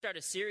Start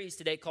a series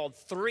today called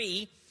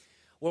 3,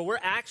 where we're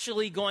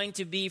actually going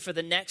to be for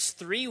the next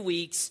 3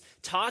 weeks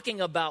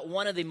talking about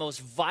one of the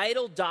most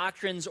vital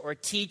doctrines or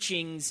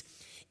teachings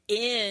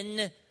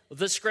in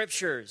the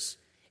scriptures.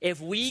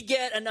 If we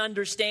get an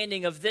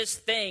understanding of this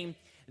thing,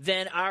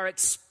 then our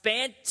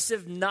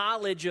expansive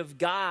knowledge of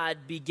God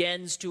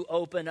begins to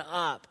open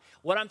up.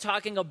 What I'm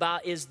talking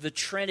about is the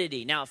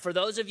Trinity. Now, for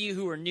those of you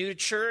who are new to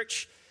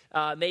church,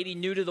 maybe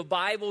new to the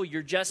Bible,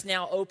 you're just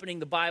now opening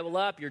the Bible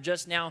up, you're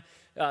just now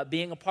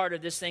being a part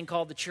of this thing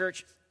called the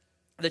church.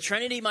 The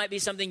Trinity might be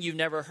something you've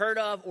never heard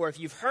of, or if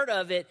you've heard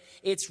of it,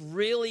 it's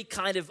really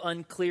kind of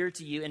unclear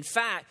to you. In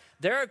fact,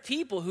 there are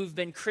people who've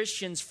been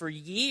Christians for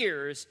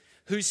years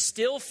who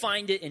still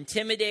find it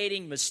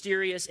intimidating,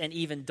 mysterious, and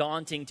even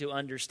daunting to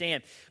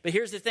understand. But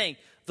here's the thing.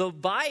 The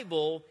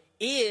Bible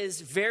is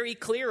very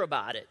clear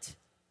about it.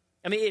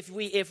 I mean, if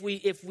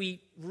we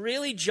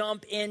really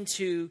jump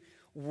into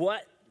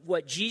what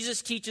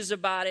Jesus teaches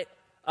about it,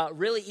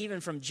 really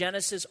even from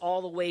Genesis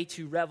all the way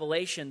to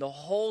Revelation, the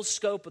whole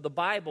scope of the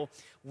Bible,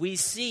 we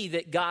see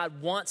that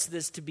God wants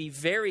this to be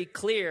very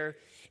clear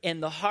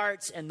in the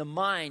hearts and the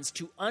minds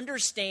to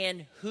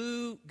understand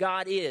who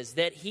God is,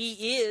 that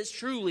He is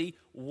truly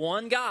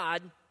one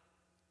God.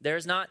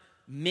 There's not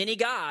many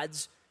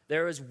gods.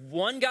 There is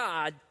one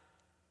God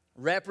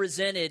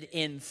represented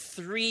in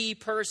 3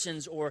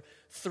 persons or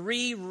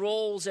 3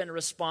 roles and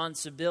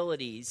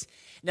responsibilities.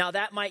 Now,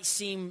 that might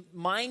seem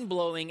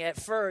mind-blowing at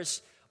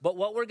first, but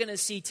what we're going to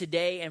see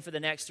today and for the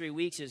next 3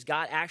 weeks is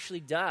God actually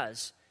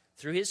does,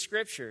 through His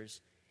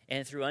scriptures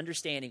and through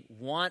understanding,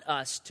 want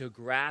us to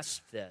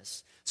grasp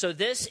this. So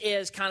this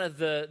is kind of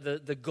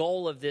the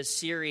goal of this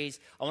series.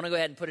 I want to go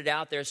ahead and put it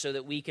out there so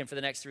that we can, for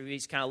the next 3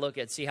 weeks, kind of look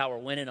at, see how we're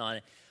winning on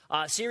it.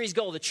 Series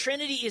goal: the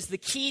Trinity is the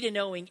key to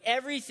knowing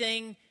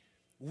everything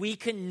we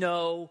can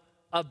know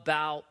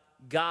about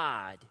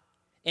God.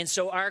 And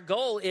so our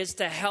goal is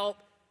to help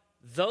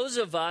those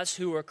of us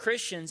who are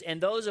Christians and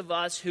those of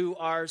us who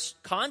are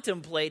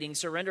contemplating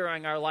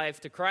surrendering our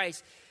life to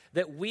Christ,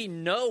 that we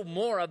know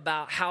more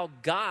about how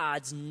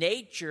God's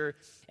nature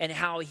and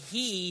how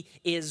He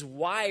is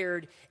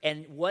wired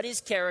and what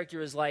His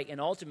character is like,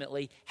 and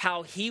ultimately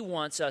how He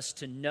wants us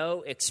to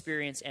know,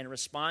 experience, and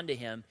respond to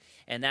Him.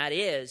 And that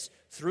is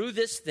through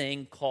this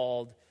thing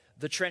called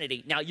the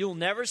Trinity. Now, you'll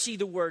never see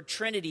the word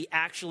Trinity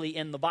actually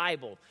in the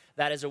Bible.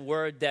 That is a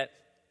word that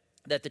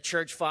the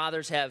church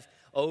fathers have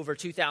over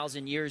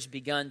 2,000 years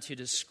begun to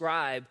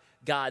describe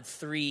God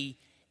 3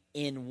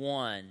 in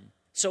 1.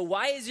 So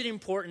why is it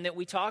important that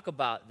we talk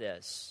about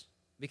this?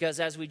 Because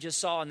as we just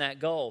saw in that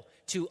goal,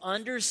 to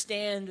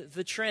understand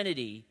the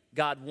Trinity,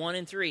 God 1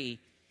 and 3,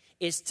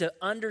 is to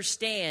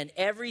understand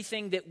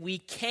everything that we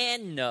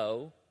can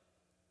know.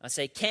 I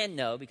say can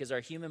know because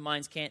our human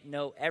minds can't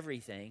know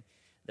everything.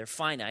 They're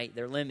finite,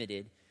 they're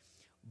limited.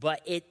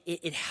 But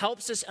it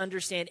helps us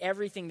understand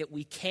everything that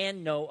we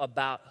can know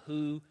about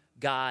who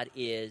God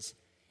is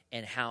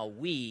and how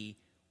we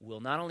will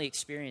not only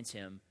experience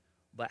Him,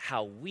 but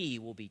how we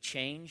will be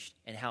changed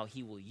and how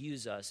He will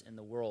use us in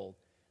the world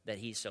that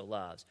He so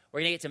loves.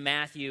 We're going to get to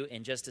Matthew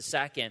in just a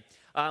second.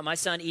 My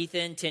son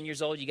Ethan, 10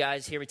 years old, you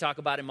guys hear me talk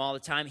about him all the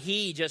time.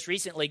 He just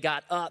recently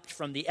got upped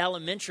from the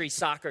elementary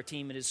soccer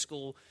team at his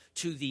school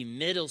to the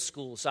middle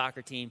school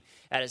soccer team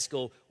at his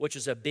school, which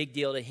was a big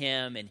deal to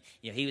him. And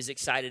he was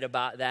excited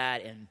about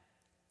that. And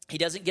he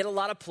doesn't get a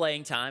lot of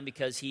playing time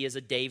because he is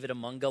a David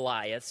among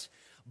Goliaths.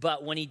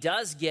 But when he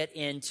does get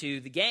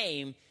into the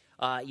game,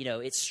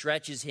 it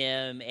stretches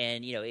him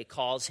and, it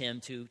calls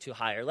him to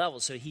higher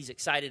levels. So he's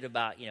excited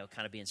about,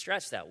 kind of being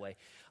stretched that way.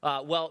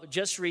 Well,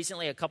 just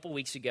recently, a couple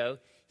weeks ago,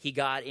 he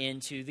got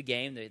into the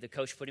game. The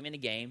coach put him in the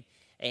game.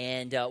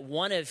 And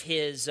one of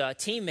his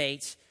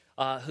teammates,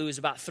 who is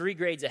about 3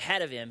 grades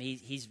ahead of him,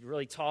 he's a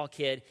really tall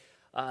kid,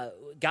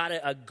 got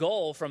a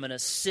goal from an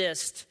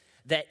assist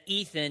that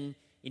Ethan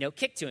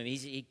kicked to him.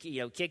 He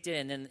kicked it,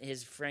 and then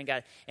his friend got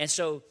it. And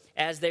so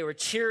as they were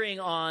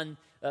cheering on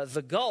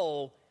the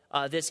goal,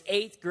 this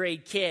 8th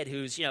grade kid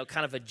who's,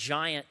 kind of a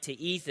giant to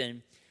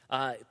Ethan,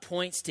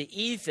 points to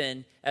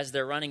Ethan as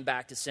they're running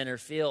back to center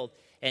field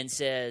and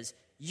says,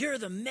 "You're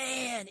the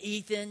man,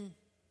 Ethan."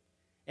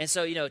 And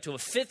so, to a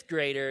 5th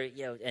grader,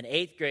 an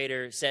 8th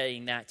grader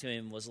saying that to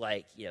him was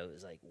like, it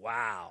was like,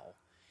 wow.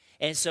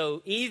 And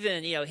so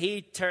Ethan,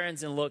 he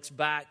turns and looks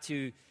back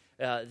to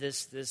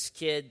this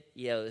kid,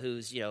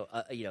 who's,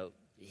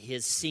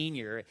 his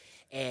senior,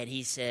 and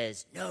he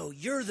says, "No,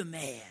 you're the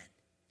man."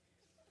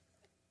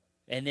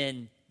 And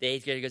then the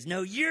 8th grader goes,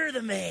 "No, you're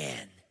the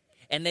man."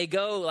 And they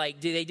go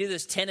they do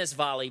this tennis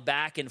volley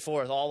back and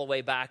forth all the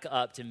way back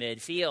up to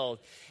midfield.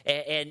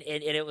 And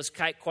it was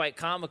quite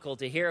comical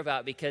to hear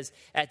about, because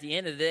at the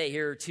end of the day,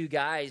 here are 2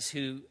 guys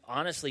who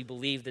honestly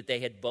believed that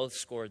they had both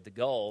scored the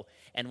goal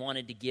and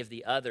wanted to give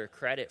the other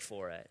credit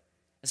for it.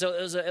 And so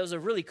it was a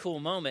really cool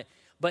moment.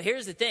 But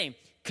here's the thing,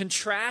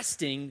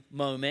 contrasting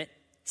moment,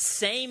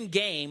 same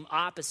game,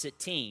 opposite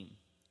team.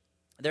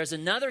 There's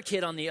another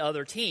kid on the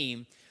other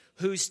team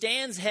who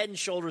stands head and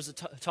shoulders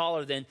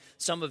taller than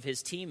some of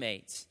his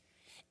teammates.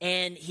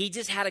 And he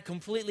just had a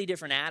completely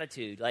different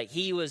attitude. Like,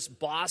 he was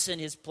bossing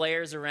his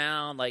players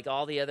around like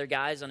all the other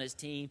guys on his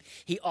team.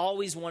 He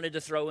always wanted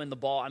to throw in the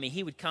ball. I mean,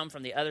 he would come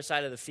from the other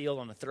side of the field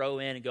on a throw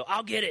in and go,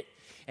 I'll get it.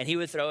 And he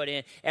would throw it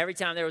in. Every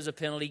time there was a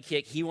penalty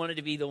kick, he wanted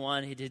to be the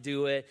one to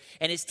do it.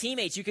 And his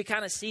teammates, you could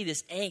kind of see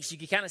this angst. You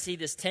could kind of see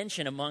this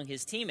tension among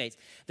his teammates.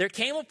 There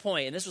came a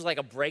point, and this was like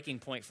a breaking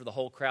point for the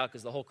whole crowd,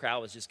 because the whole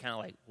crowd was just kind of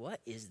like,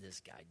 what is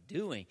this guy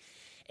doing?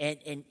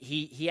 And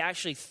he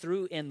actually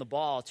threw in the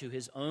ball to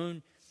his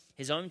own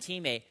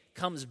teammate,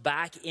 comes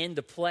back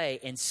into play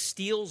and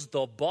steals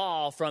the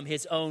ball from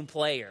his own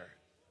player.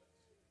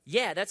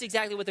 Yeah, that's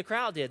exactly what the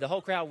crowd did. The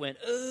whole crowd went,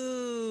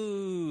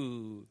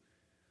 ooh.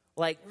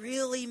 Like,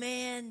 really,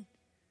 man?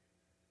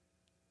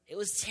 It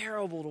was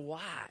terrible to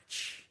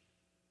watch.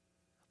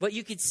 But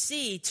you could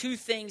see two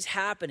things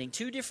happening,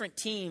 two different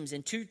teams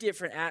and two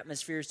different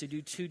atmospheres to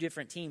do two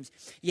different teams.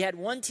 You had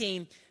one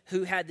team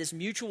who had this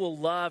mutual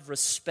love,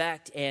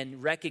 respect,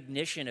 and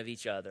recognition of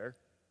each other.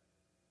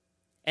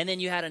 And then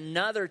you had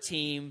another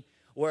team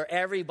where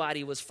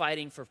everybody was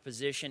fighting for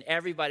position,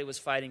 everybody was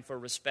fighting for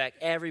respect,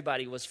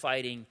 everybody was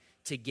fighting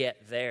to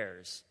get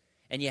theirs.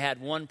 And you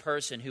had one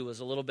person who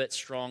was a little bit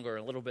stronger,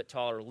 a little bit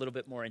taller, a little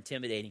bit more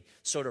intimidating,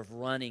 sort of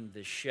running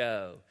the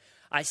show.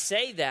 I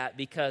say that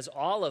because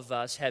all of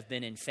us have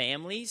been in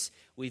families,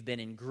 we've been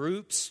in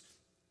groups,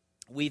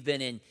 we've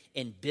been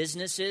in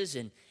businesses,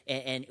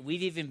 and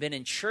we've even been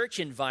in church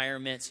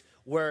environments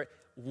where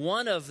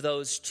one of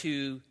those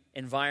two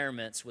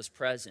environments was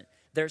present.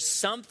 There's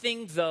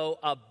something, though,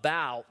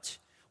 about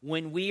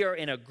when we are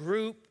in a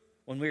group,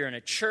 when we're in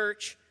a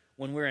church,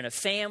 when we're in a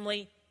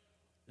family,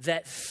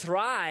 that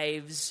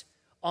thrives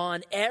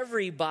on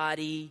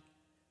everybody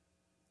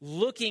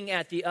looking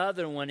at the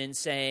other one and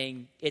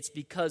saying, it's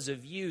because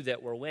of you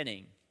that we're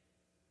winning.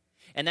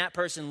 And that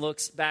person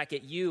looks back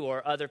at you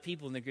or other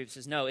people in the group and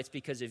says, no, it's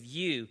because of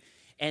you.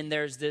 And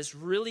there's this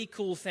really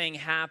cool thing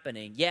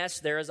happening. Yes,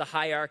 there is a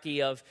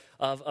hierarchy of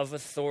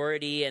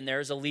authority and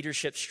there's a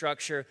leadership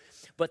structure,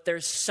 but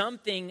there's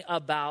something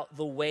about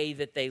the way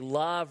that they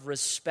love,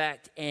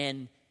 respect,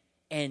 and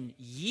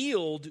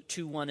yield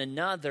to one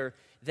another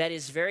that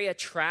is very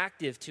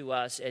attractive to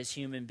us as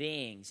human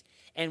beings.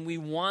 And we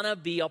want to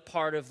be a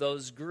part of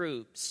those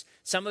groups.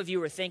 Some of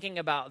you are thinking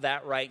about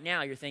that right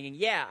now. You're thinking,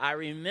 yeah, I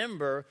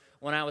remember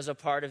when I was a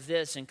part of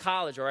this in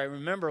college, or I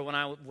remember when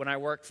I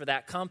worked for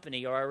that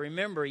company, or I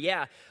remember,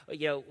 you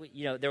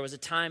know, there was a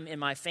time in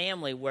my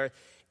family where,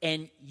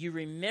 and you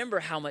remember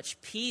how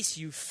much peace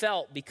you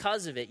felt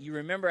because of it. You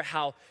remember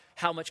how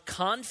much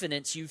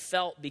confidence you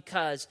felt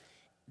because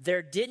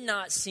there did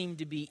not seem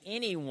to be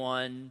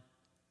anyone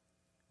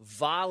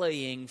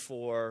volleying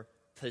for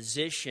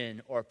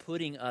position or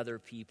putting other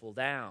people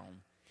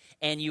down.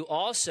 And you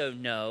also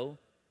know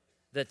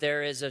that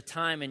there is a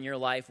time in your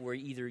life where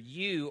either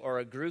you or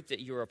a group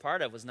that you were a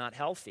part of was not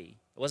healthy.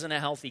 It wasn't a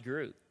healthy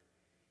group.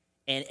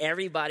 And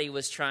everybody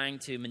was trying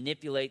to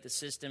manipulate the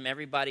system.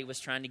 Everybody was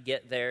trying to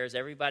get theirs.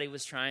 Everybody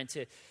was trying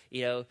to,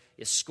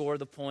 score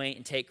the point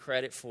and take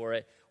credit for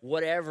it.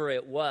 Whatever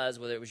it was,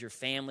 whether it was your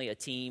family, a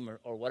team,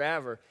 or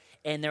whatever.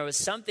 And there was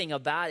something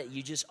about it.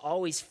 You just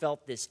always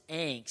felt this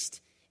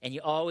angst. And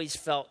you always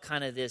felt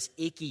kind of this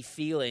icky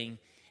feeling.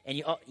 And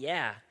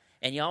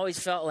you always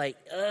felt like,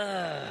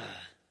 ugh.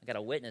 I got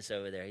a witness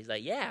over there. He's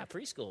like, yeah,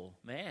 preschool,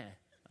 man.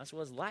 That's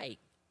what it's like.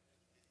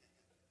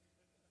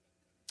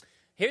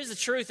 Here's the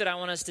truth that I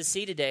want us to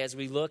see today as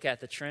we look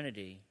at the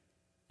Trinity.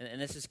 And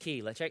this is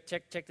key. Let's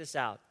check this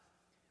out.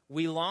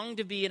 We long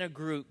to be in a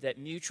group that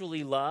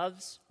mutually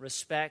loves,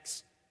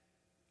 respects,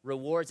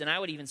 rewards, and I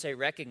would even say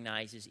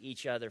recognizes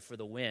each other for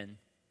the win,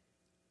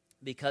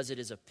 because it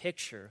is a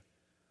picture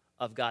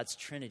of God's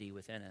Trinity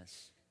within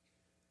us.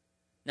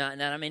 Now,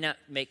 that may not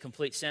make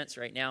complete sense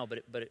right now,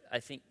 but I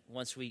think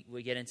once we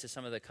get into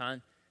some of the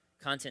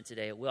content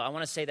today, it will. I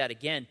want to say that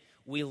again.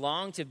 We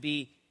long to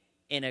be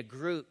in a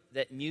group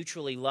that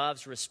mutually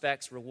loves,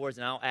 respects, rewards,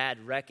 and I'll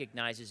add,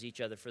 recognizes each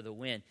other for the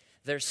win.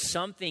 There's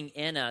something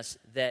in us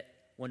that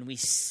when we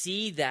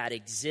see that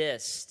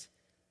exist,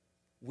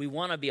 we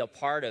want to be a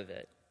part of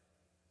it.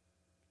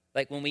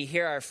 Like when we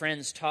hear our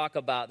friends talk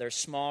about their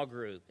small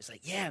group, it's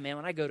like, yeah, man,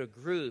 when I go to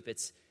group,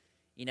 it's,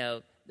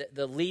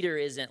 the leader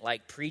isn't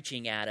like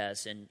preaching at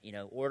us and,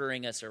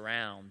 ordering us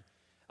around.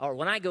 Or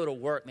when I go to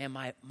work, man,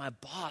 my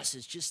boss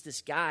is just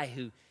this guy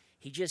who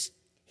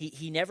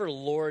he never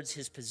lords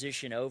his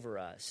position over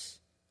us.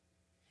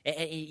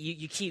 And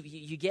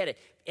you get it.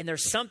 And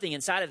there's something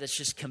inside of us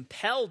just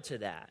compelled to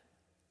that.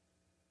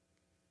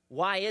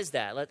 Why is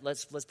that?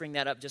 Let's bring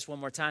that up just one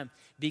more time.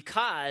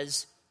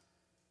 Because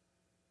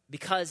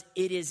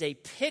it is a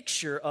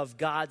picture of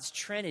God's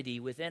Trinity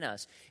within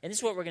us. And this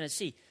is what we're going to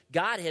see.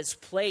 God has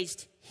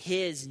placed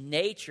his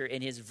nature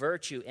and his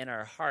virtue in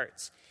our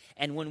hearts.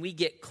 And when we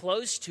get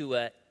close to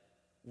it,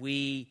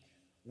 we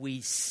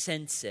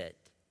sense it.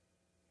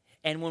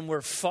 And when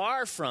we're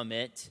far from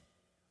it,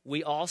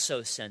 we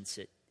also sense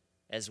it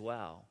as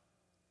well.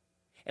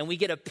 And we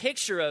get a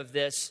picture of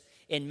this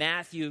in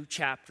Matthew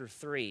chapter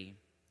 3.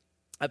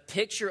 A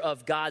picture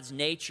of God's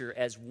nature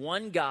as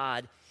one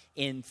God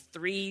in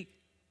three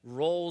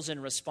roles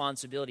and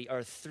responsibility,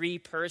 or three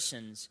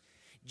persons.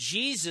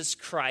 Jesus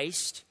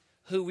Christ,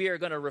 who we are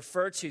going to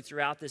refer to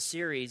throughout this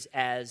series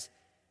as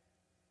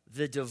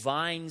the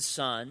divine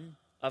Son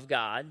of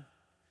God,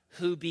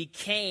 who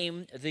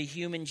became the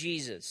human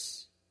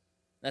Jesus.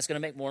 That's going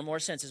to make more and more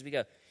sense as we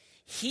go.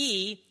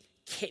 He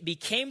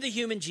became the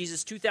human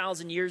Jesus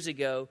 2,000 years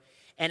ago,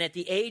 and at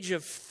the age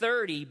of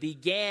 30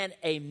 began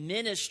a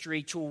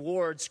ministry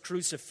towards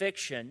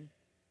crucifixion.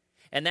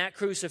 And that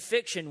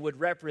crucifixion would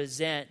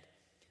represent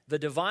the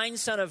divine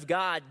Son of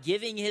God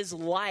giving his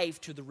life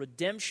to the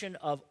redemption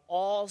of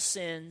all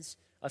sins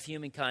of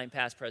humankind,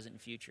 past, present,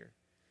 and future.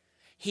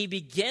 He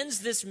begins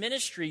this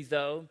ministry,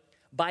 though,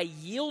 by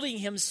yielding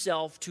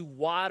himself to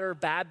water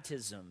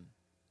baptism.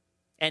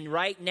 And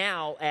right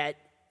now at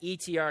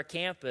ETR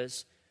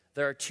campus,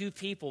 there are 2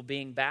 people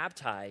being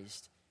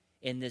baptized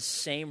in this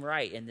same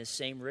rite, in this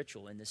same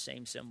ritual, in this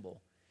same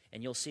symbol.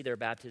 And you'll see their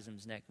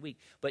baptisms next week.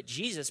 But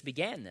Jesus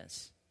began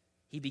this.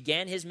 He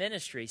began his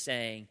ministry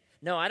saying,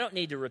 no, I don't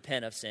need to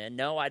repent of sin.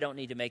 No, I don't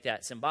need to make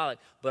that symbolic.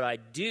 But I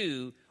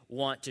do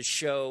want to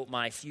show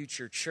my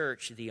future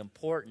church the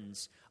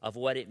importance of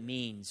what it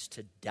means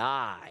to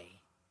die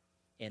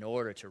in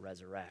order to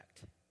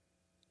resurrect.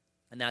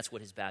 And that's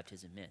what his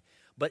baptism meant.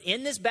 But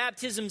in this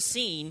baptism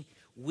scene,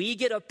 we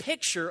get a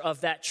picture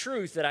of that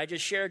truth that I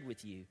just shared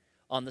with you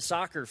on the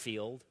soccer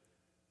field,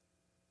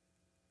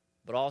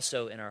 but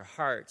also in our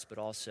hearts, but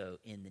also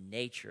in the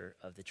nature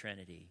of the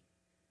Trinity.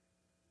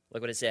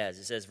 Look what it says.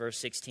 It says, verse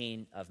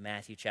 16 of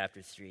Matthew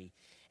chapter 3.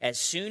 As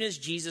soon as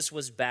Jesus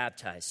was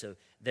baptized, so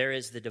there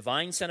is the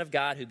divine Son of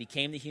God who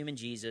became the human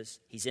Jesus.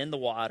 He's in the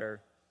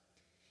water.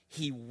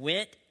 He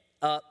went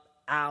up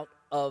out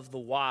of the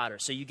water.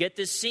 So you get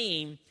this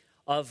scene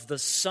of the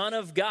Son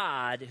of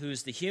God,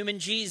 who's the human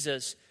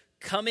Jesus,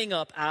 coming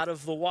up out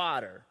of the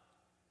water.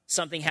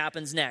 Something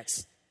happens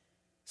next.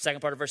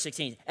 Second part of verse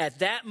 16. At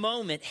that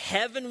moment,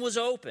 heaven was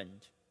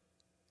opened,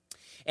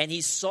 and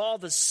he saw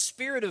the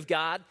Spirit of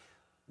God,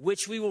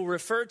 which we will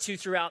refer to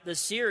throughout this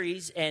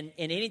series, and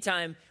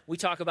anytime we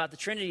talk about the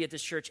Trinity at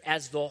this church,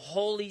 as the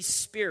Holy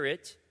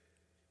Spirit.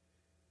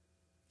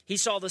 He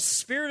saw the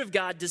Spirit of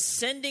God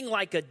descending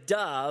like a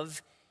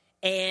dove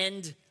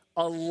and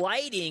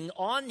alighting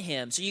on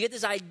him. So you get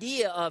this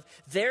idea of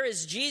there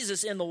is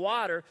Jesus in the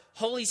water.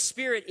 Holy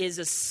Spirit is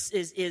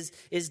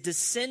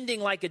descending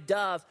like a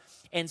dove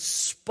and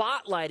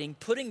spotlighting,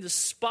 putting the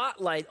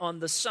spotlight on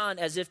the Son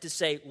as if to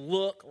say,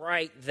 look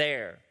right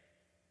there.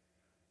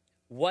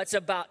 What's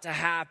about to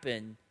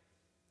happen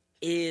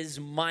is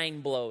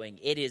mind-blowing.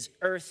 It is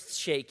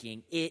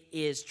earth-shaking. It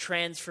is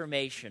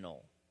transformational.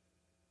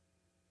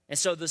 And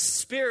so the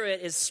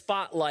Spirit is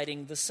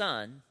spotlighting the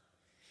Son.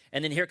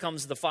 And then here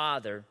comes the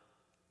Father.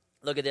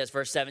 Look at this,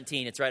 verse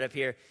 17. It's right up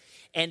here.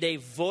 And a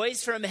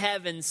voice from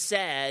heaven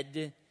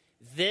said,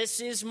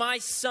 this is my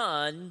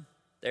Son,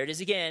 there it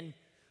is again,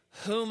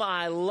 whom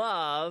I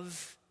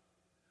love.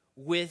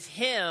 With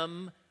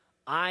him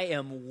I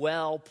am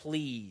well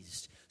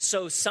pleased.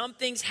 So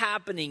something's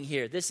happening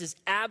here. This is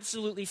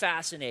absolutely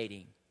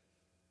fascinating.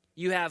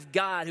 You have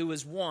God who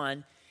is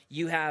one.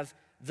 You have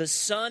the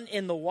Son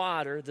in the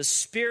water, the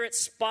Spirit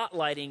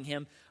spotlighting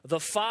him, the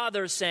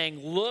Father saying,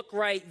 look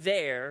right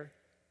there.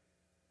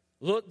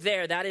 Look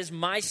there, that is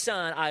my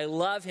Son. I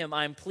love him.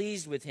 I'm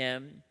pleased with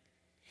him.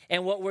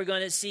 And what we're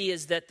going to see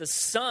is that the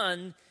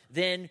Son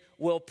then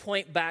will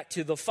point back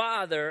to the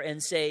Father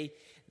and say,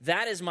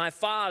 that is my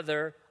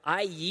Father.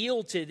 I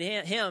yield to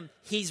him.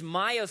 He's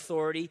my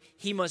authority.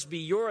 He must be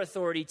your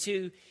authority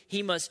too.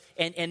 He must,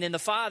 and then the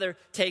Father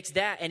takes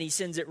that and he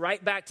sends it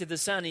right back to the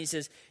Son. And he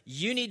says,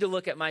 you need to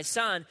look at my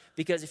Son,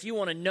 because if you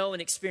want to know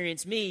and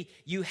experience me,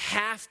 you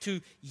have to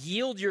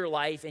yield your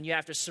life and you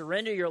have to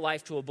surrender your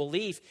life to a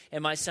belief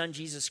in my Son,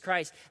 Jesus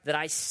Christ, that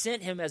I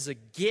sent him as a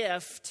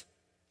gift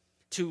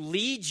to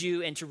lead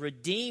you and to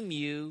redeem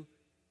you.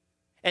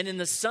 And then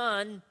the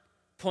Son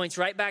points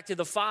right back to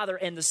the Father,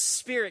 and the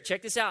Spirit,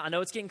 check this out, I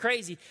know it's getting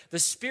crazy, the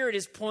Spirit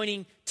is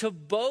pointing to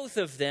both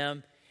of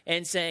them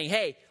and saying,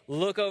 hey,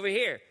 look over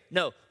here.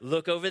 No,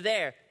 look over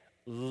there.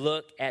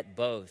 Look at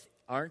both.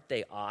 Aren't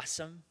they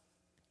awesome?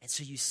 And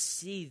so you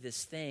see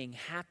this thing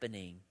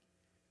happening.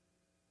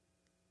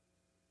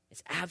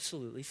 It's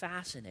absolutely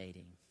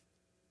fascinating.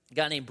 A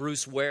guy named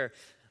Bruce Ware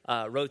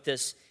wrote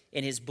this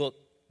in his book,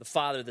 The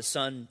Father, the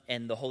Son,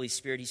 and the Holy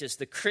Spirit. He says,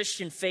 the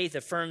Christian faith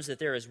affirms that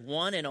there is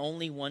one and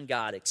only one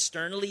God,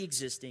 externally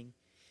existing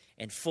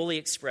and fully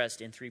expressed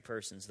in 3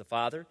 persons, the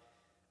Father,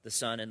 the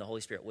Son, and the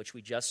Holy Spirit, which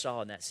we just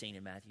saw in that scene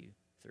in Matthew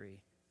 3.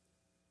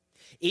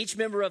 Each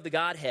member of the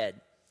Godhead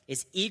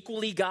is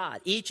equally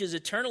God. Each is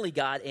eternally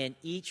God and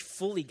each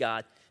fully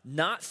God.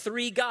 Not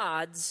 3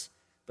 gods,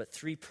 but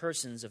 3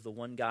 persons of the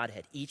one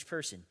Godhead. Each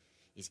person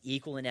is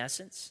equal in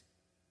essence,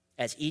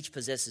 as each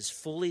possesses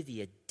fully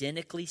the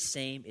identically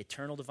same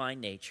eternal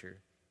divine nature,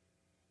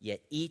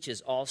 yet each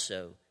is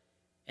also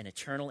an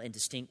eternal and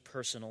distinct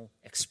personal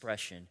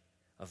expression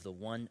of the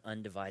one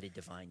undivided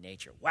divine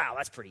nature. Wow,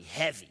 that's pretty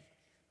heavy.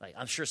 Like,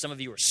 I'm sure some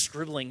of you are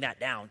scribbling that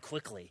down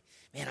quickly.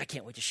 Man, I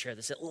can't wait to share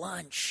this at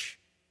lunch.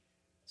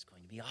 It's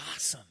going to to be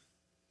awesome.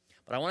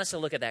 But I want us to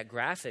look at that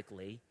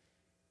graphically,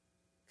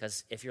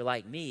 because if you're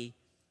like me,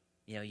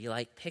 you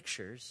like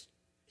pictures.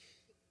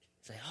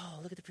 Say, oh,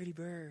 look at the pretty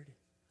bird.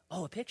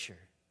 Oh, a picture.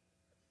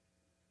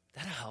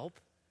 That'll help.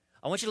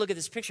 I want you to look at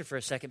this picture for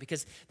a second,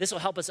 because this will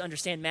help us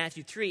understand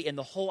Matthew 3 and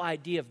the whole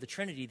idea of the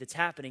Trinity that's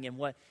happening and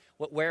where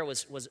it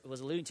was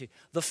alluding to.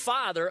 The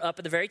Father up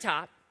at the very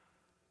top,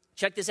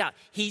 check this out.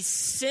 He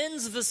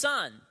sends the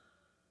Son.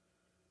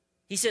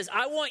 He says,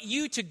 I want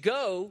you to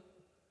go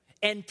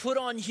and put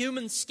on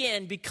human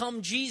skin,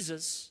 become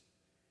Jesus,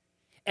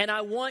 and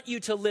I want you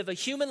to live a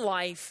human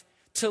life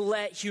to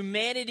let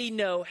humanity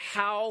know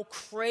how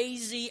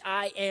crazy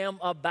I am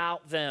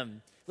about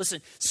them.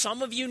 Listen,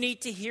 some of you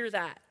need to hear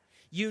that.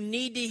 You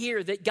need to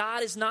hear that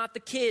God is not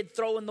the kid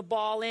throwing the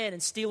ball in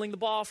and stealing the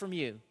ball from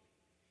you.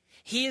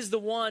 He is the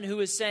one who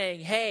is saying,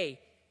 hey,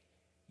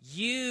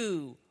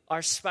 you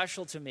are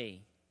special to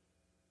me.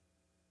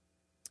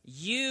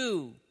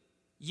 You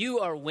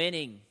are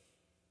winning,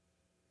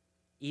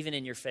 even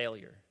in your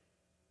failure.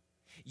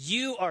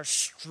 You are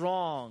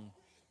strong,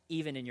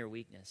 even in your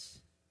weakness.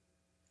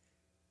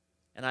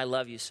 And I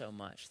love you so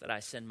much that I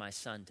send my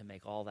Son to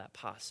make all that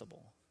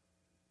possible.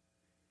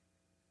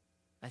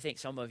 I think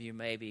some of you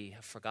maybe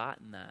have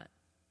forgotten that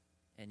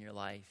in your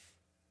life.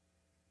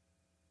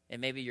 And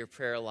maybe your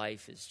prayer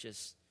life is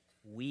just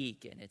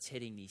weak and it's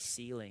hitting these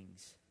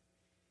ceilings.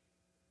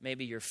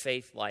 Maybe your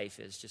faith life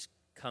has just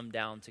come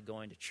down to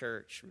going to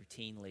church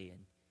routinely and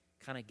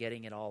kind of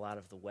getting it all out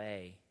of the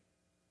way.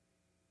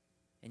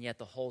 And yet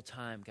the whole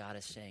time God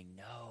is saying,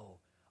 no,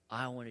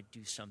 I want to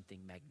do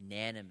something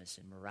magnanimous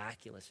and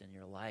miraculous in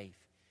your life.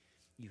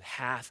 You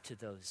have to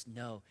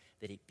know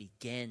that it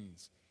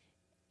begins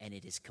and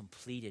it is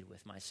completed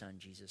with my Son,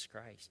 Jesus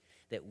Christ.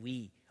 That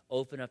we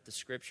open up the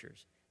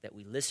Scriptures, that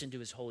we listen to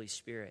His Holy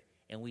Spirit,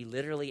 and we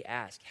literally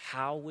ask,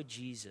 how would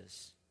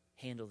Jesus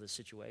handle this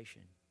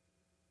situation?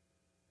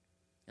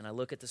 And I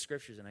look at the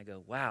Scriptures and I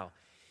go, wow,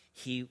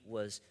 He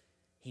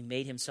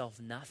made Himself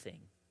nothing.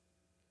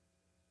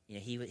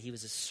 He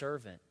was a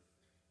servant.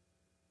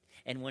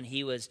 And when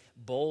He was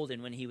bold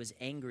and when He was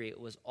angry, it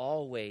was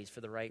always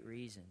for the right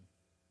reason.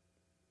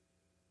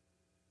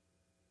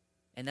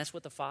 And that's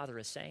what the Father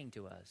is saying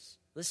to us.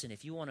 Listen,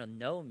 if you want to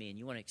know me and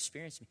you want to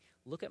experience me,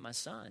 look at my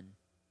Son.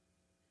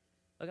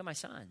 Look at my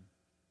Son.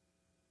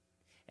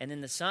 And then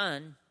the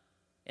Son,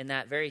 in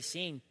that very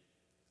scene,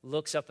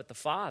 looks up at the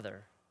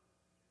Father.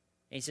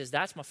 And He says,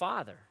 that's my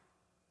Father.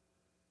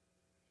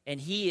 And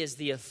He is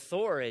the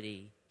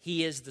authority.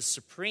 He is the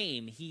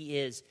supreme. He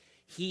is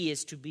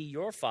to be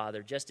your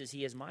Father, just as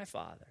He is my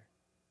Father.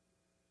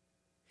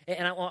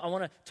 And I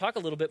want to talk a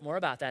little bit more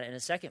about that in a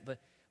second.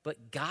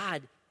 But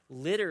God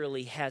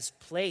literally has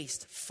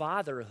placed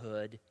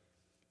fatherhood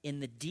in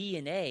the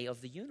DNA of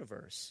the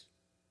universe.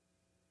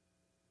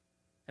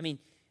 I mean,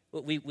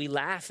 we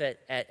laugh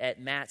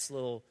at Matt's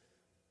little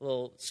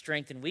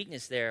strength and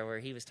weakness there, where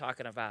he was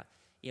talking about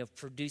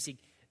producing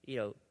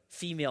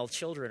female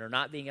children or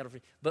not being able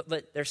to.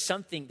 But there's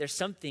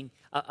something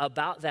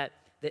about that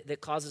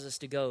causes us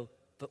to go,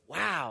 but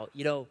wow,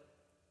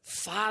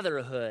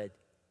 fatherhood,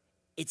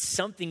 it's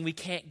something we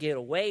can't get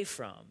away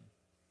from.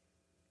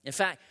 In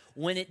fact,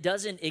 when it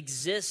doesn't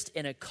exist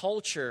in a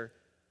culture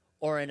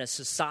or in a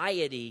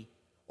society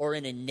or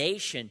in a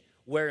nation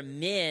where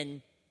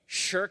men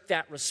shirk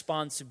that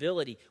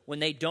responsibility, when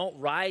they don't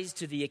rise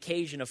to the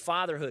occasion of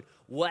fatherhood,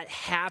 what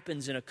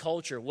happens in a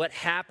culture? What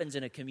happens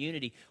in a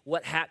community?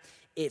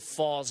 It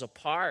falls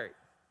apart.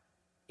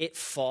 It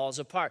falls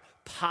apart.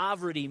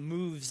 Poverty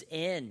moves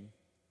in.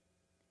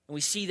 And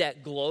we see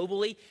that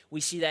globally.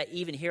 We see that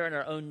even here in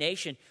our own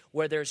nation,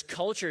 where there's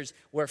cultures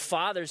where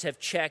fathers have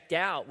checked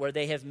out, where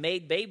they have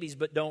made babies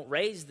but don't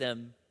raise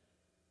them,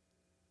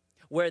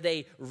 where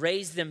they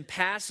raise them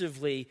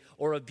passively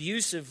or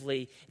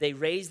abusively. They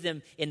raise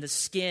them in the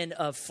skin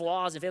of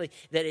flaws and failure,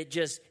 that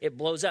it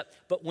blows up.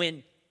 But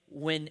when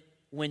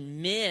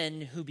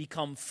men who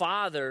become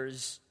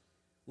fathers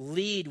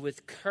lead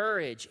with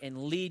courage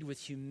and lead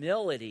with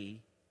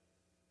humility,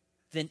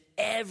 then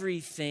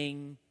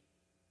everything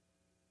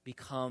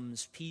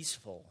becomes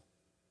peaceful.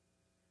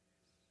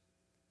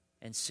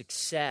 And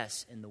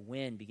success and the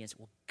win begins.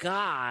 Well,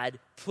 God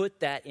put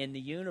that in the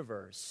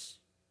universe.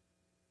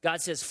 God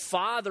says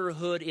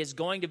fatherhood is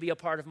going to be a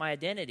part of my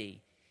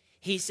identity.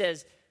 He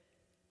says,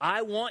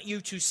 I want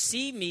you to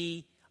see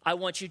me. I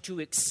want you to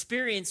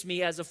experience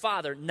me as a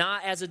father,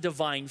 not as a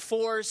divine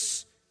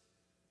force.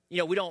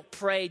 We don't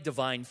pray,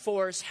 divine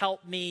force,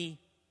 help me.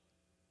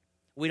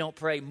 We don't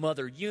pray,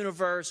 Mother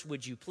Universe,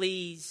 would you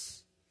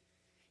please?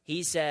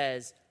 He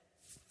says,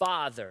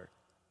 Father,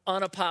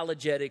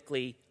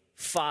 unapologetically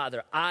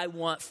Father. I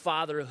want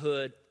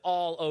fatherhood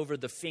all over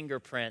the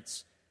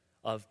fingerprints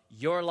of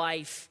your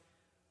life,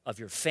 of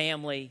your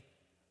family,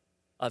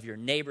 of your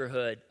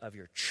neighborhood, of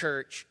your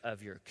church,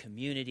 of your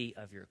community,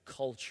 of your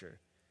culture.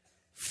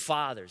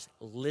 Fathers,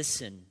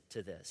 listen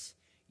to this.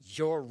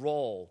 Your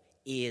role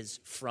is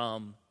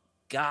from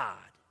God.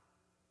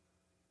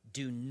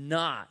 Do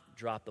not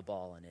drop the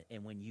ball in it.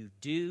 And when you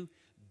do,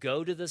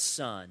 go to the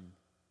Son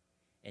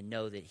and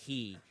know that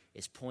He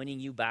is pointing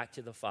you back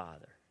to the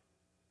Father.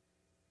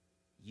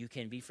 You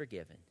can be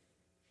forgiven.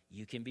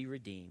 You can be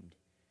redeemed.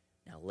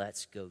 Now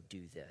let's go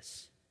do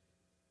this.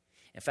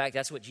 In fact,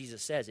 that's what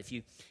Jesus says. If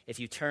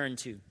you turn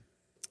to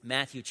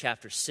Matthew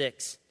chapter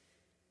 6,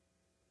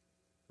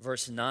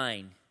 verse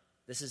 9,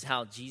 this is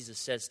how Jesus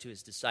says to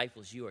his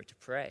disciples, you are to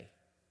pray.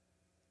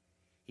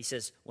 He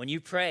says, when you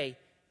pray,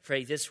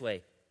 pray this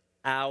way.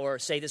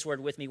 Say this word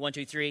with me, 1,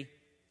 2, 3.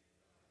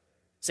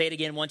 Say it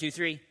again, 1, 2,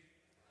 3.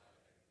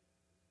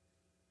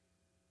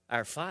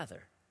 Our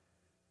Father.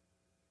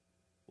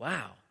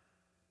 Wow.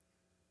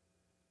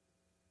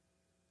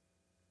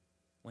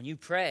 When you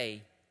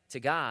pray to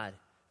God,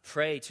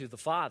 pray to the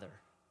Father.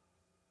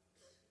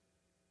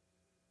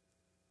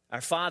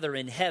 Our Father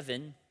in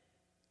heaven,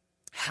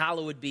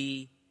 hallowed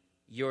be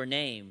your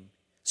name.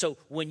 So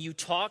when you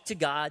talk to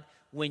God,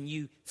 when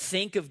you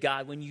think of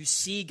God, when you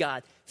see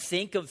God,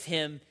 think of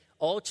him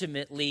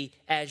ultimately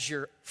as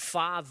your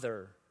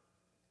Father.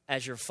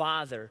 As your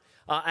Father.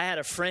 I had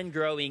a friend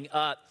growing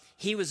up.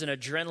 He was an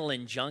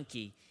adrenaline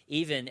junkie,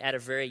 even at a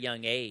very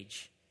young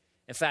age.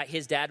 In fact,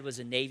 his dad was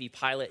a Navy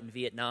pilot in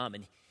Vietnam,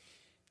 and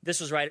this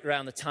was right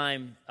around the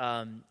time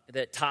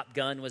that Top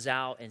Gun was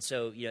out, and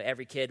so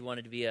every kid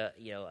wanted to be a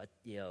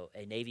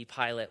Navy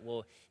pilot.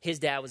 Well, his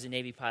dad was a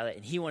Navy pilot,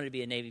 and he wanted to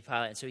be a Navy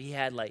pilot, and so he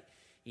had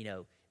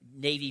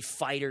Navy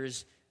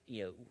fighters,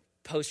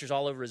 posters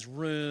all over his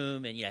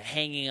room, and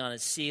hanging on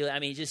his ceiling. I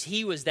mean,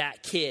 he was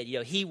that kid.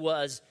 He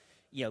was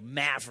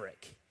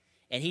Maverick,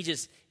 and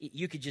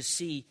you could just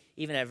see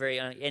even at very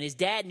young. And his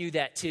dad knew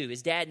that too.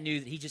 His dad knew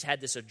that he just had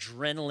this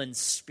adrenaline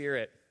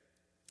spirit,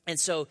 and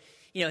so.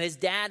 His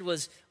dad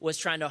was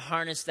trying to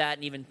harness that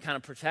and even kind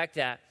of protect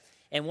that.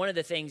 And one of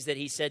the things that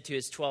he said to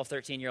his 12,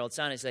 13-year-old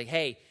son is like,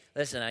 hey,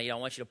 listen, I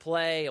want you to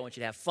play. I want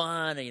you to have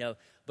fun,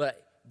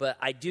 but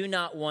I do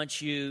not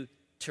want you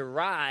to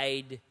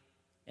ride.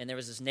 And there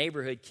was this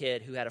neighborhood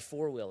kid who had a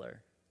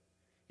four-wheeler.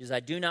 He says, I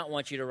do not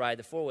want you to ride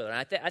the four-wheeler.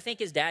 And I think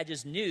his dad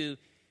just knew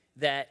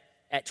that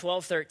at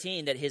 12,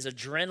 13, that his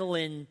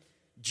adrenaline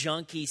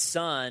junkie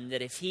son,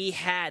 that if he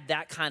had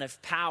that kind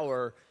of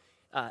power,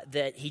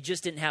 that he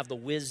just didn't have the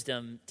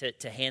wisdom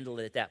to handle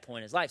it at that point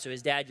in his life. So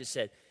his dad just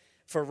said,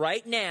 for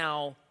right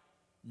now,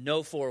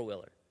 no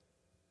four-wheeler.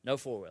 No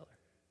four-wheeler.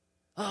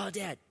 Oh,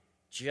 Dad,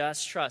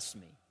 just trust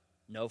me.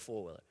 No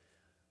four-wheeler.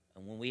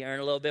 And when we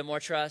earn a little bit more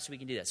trust, we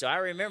can do that. So I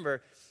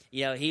remember,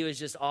 he was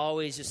just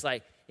always just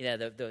like,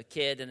 the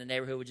kid in the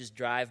neighborhood would just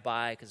drive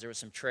by because there were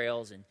some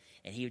trails, and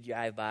he would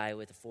drive by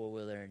with a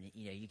four-wheeler, and,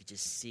 you could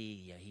just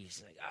see,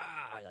 he's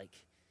like,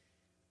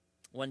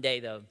 one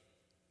day, though,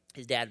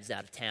 his dad was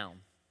out of town,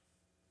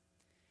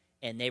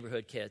 and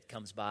neighborhood kid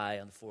comes by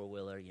on the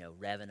four-wheeler,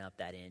 revving up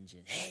that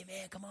engine. Hey,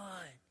 man, come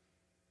on.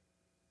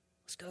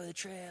 Let's go to the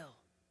trail.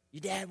 Your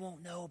dad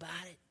won't know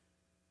about it.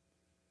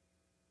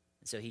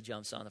 And so he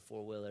jumps on the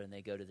four-wheeler, and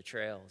they go to the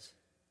trails.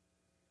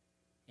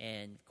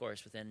 And, of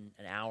course, within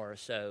an hour or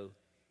so,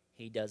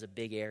 he does a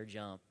big air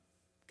jump,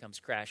 comes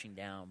crashing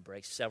down,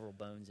 breaks several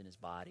bones in his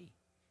body,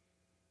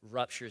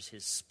 ruptures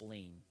his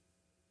spleen.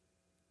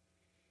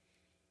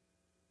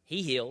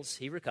 He heals,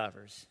 he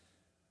recovers,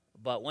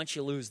 but once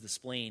you lose the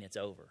spleen, it's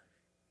over.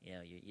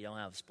 You don't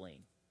have a spleen.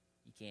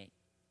 You can't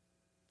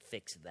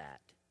fix that.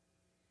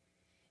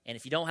 And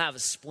if you don't have a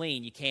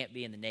spleen, you can't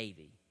be in the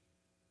Navy.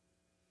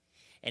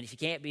 And if you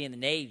can't be in the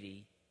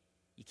Navy,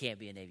 you can't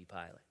be a Navy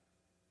pilot.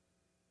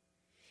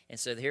 And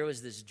so here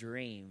was this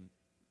dream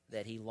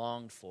that he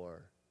longed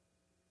for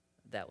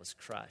that was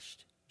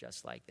crushed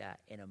just like that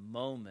in a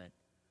moment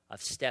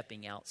of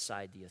stepping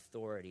outside the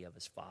authority of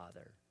his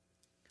father.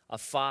 A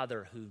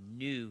father who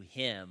knew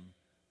him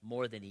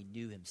more than he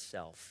knew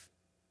himself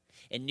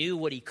and knew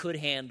what he could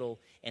handle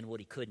and what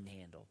he couldn't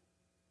handle.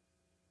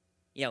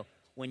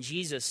 When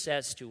Jesus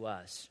says to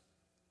us,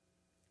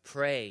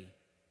 pray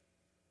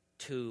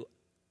to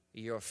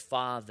your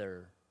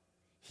Father,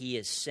 he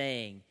is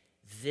saying,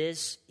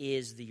 this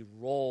is the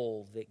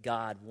role that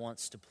God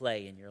wants to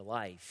play in your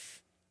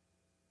life.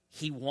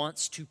 He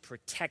wants to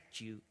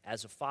protect you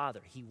as a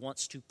father. He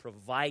wants to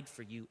provide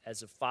for you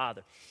as a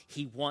father.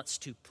 He wants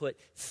to put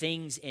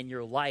things in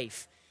your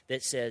life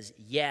that says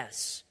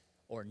yes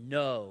or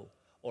no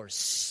or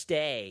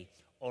stay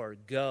or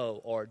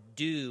go or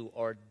do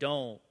or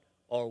don't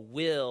or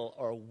will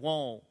or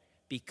won't,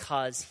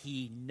 because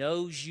he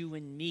knows you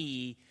and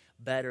me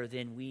better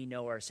than we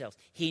know ourselves.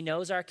 He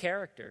knows our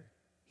character.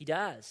 He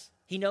does.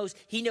 He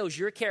knows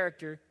your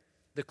character,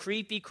 the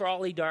creepy,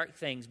 crawly, dark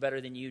things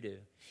better than you do.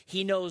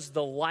 He knows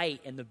the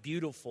light and the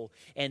beautiful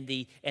and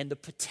the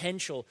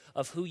potential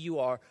of who you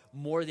are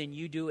more than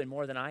you do and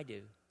more than I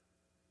do.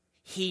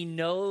 He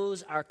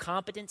knows our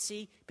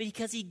competency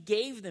because he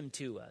gave them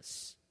to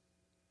us.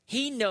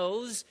 He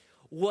knows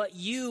what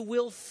you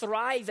will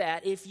thrive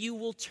at if you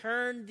will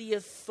turn the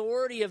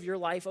authority of your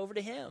life over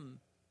to him.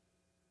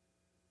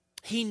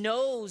 He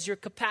knows your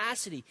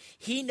capacity.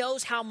 He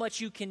knows how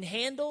much you can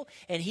handle,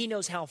 and he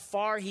knows how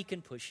far he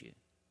can push you.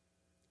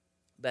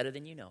 Better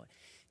than you know it.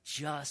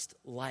 Just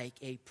like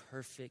a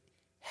perfect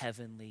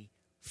heavenly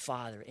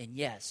Father. And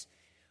yes,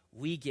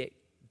 we get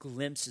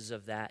glimpses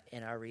of that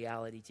in our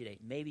reality today.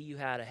 Maybe you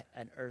had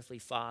an earthly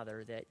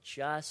father that,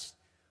 just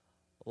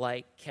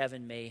like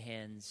Kevin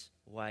Mahan's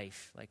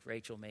wife, like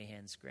Rachel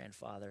Mahan's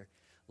grandfather,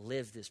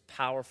 lived this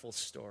powerful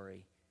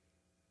story,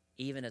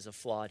 even as a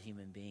flawed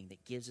human being,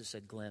 that gives us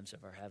a glimpse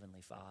of our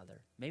Heavenly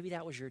Father. Maybe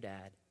that was your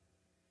dad,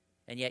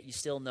 and yet you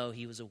still know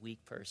he was a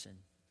weak person.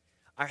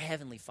 Our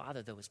Heavenly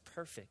Father, though, is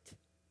perfect.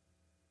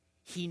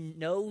 He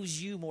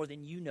knows you more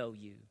than you know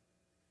you.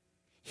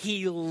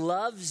 He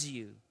loves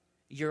you,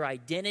 your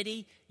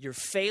identity, your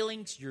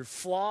failings, your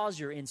flaws,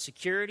 your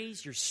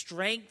insecurities, your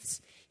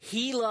strengths.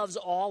 He loves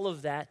all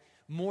of that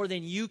more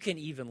than you can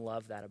even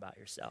love that about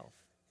yourself.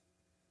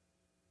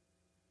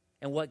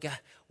 And what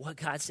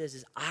God says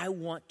is, I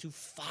want to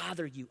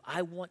father you.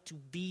 I want to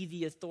be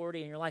the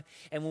authority in your life.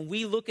 And when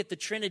we look at the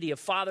Trinity of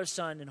Father,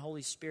 Son, and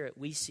Holy Spirit,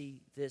 we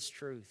see this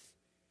truth,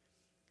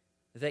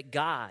 that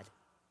God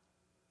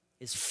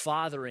is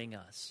fathering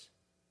us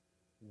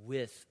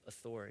with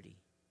authority.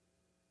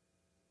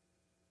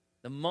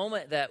 The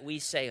moment that we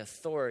say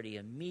authority,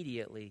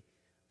 immediately,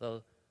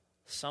 though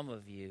some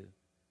of you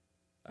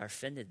are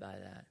offended by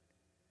that.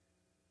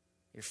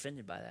 You're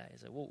offended by that.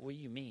 It's like, well, what do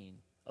you mean,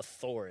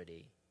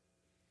 authority?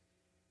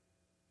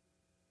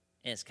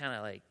 And it's kind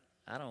of like,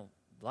 I don't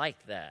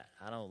like that.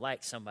 I don't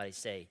like somebody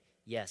say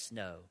yes,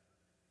 no,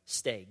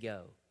 stay,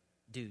 go,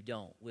 do,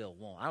 don't, will,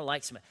 won't. I don't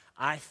like somebody.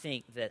 I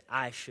think that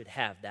I should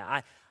have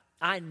that.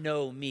 I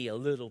know me a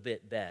little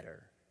bit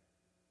better.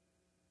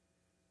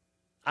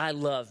 I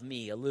love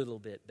me a little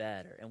bit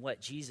better. And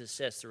what Jesus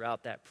says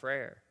throughout that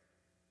prayer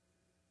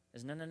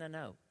is,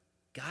 no.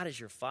 God is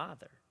your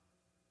Father.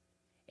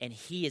 And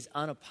He is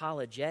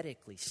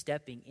unapologetically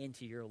stepping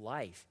into your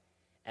life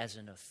as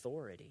an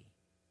authority.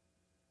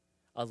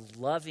 A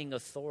loving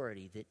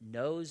authority that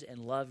knows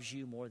and loves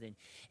you more than...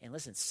 And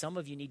listen, some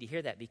of you need to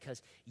hear that,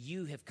 because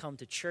you have come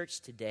to church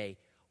today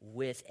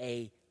with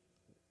a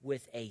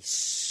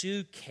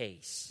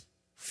suitcase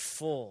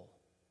full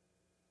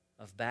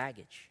of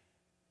baggage.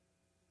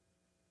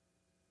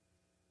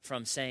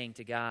 From saying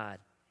to God,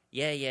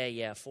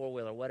 yeah,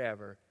 four-wheeler,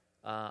 whatever,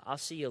 I'll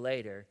see you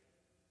later.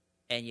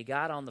 And you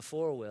got on the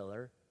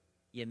four-wheeler,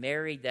 you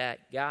married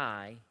that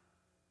guy,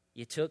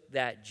 you took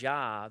that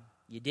job,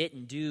 you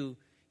didn't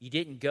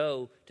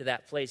go to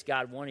that place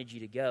God wanted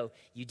you to go,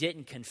 you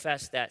didn't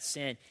confess that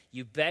sin,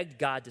 you begged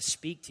God to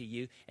speak to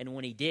you, and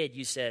when He did,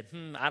 you said,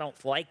 I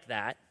don't like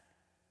that.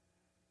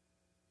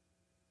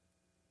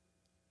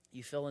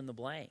 You fill in the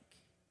blank.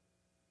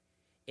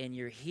 And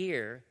you're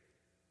here,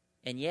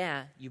 and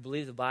yeah, you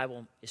believe the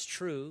Bible is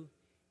true,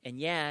 and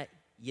yeah,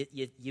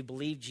 you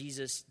believe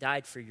Jesus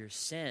died for your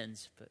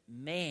sins, but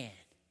man,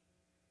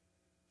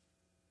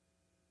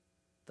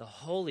 the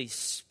Holy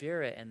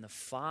Spirit and the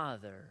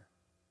Father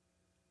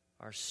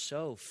are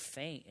so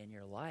faint in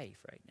your life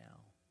right now.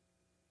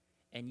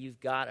 And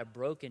you've got a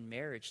broken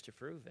marriage to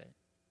prove it.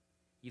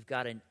 You've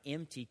got an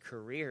empty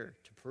career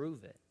to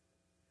prove it.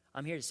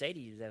 I'm here to say to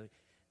you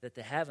that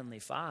the Heavenly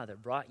Father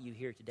brought you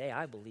here today,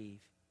 I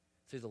believe,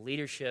 through the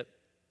leadership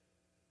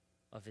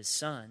of His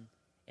Son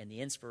and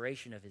the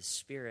inspiration of His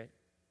Spirit,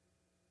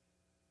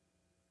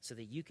 so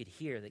that you could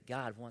hear that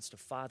God wants to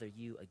father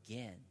you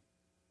again,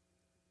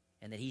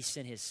 and that He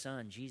sent His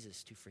Son,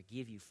 Jesus, to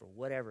forgive you for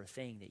whatever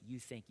thing that you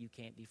think you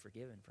can't be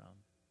forgiven from.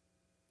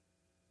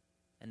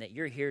 And that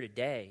you're here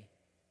today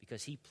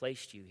because He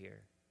placed you here.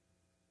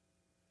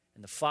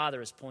 And the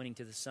Father is pointing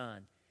to the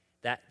Son.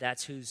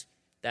 That's who's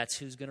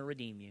going to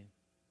redeem you.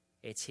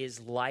 It's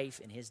His life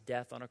and His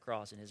death on a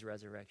cross and His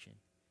resurrection.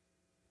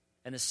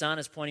 And the Son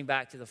is pointing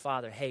back to the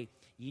Father. Hey,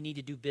 you need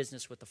to do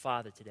business with the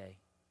Father today.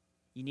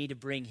 You need to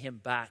bring Him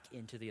back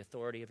into the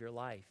authority of your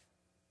life.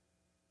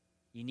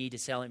 You need to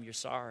tell Him you're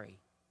sorry.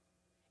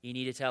 You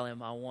need to tell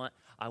Him,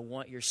 I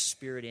want your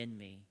Spirit in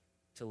me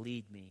to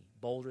lead me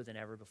bolder than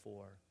ever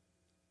before.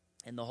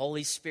 And the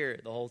Holy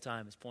Spirit the whole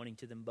time is pointing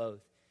to them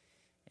both.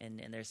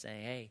 And they're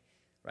saying, hey,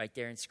 right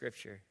there in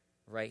Scripture,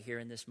 right here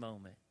in this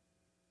moment,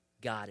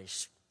 God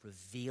is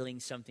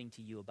revealing something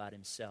to you about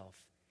Himself.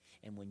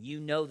 And when you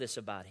know this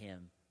about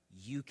Him,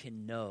 you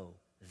can know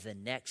the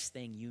next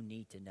thing you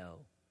need to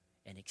know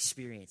and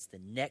experience the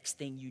next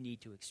thing you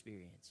need to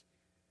experience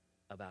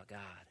about God.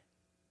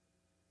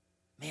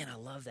 Man, I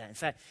love that. In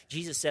fact,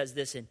 Jesus says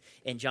this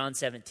in John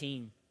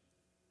 17.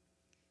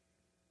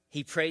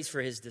 He prays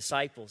for His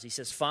disciples. He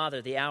says,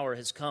 Father, the hour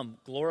has come.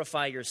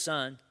 Glorify your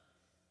Son,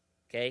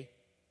 okay,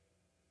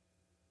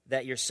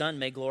 that your Son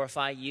may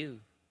glorify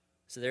you.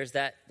 So there's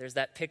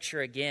that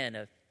picture again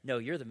of, no,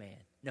 you're the man.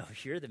 No,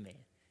 you're the man.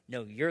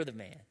 No, you're the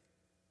man.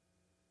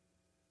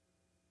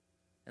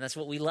 And that's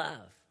what we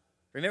love.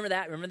 Remember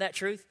that? Remember that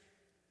truth?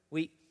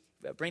 We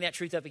bring that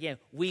truth up again.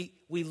 We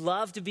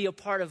love to be a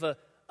part of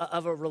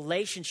a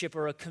relationship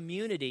or a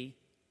community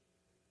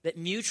that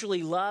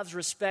mutually loves,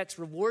 respects,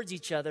 rewards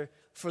each other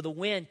for the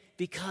win,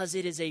 because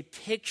it is a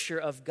picture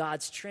of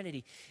God's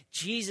Trinity.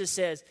 Jesus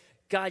says,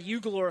 God, you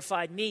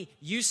glorified me.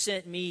 You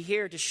sent me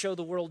here to show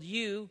the world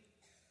you.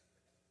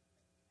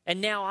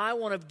 And now I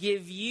want to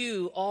give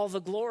you all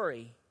the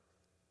glory.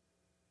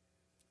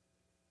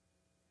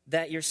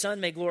 that your Son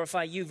may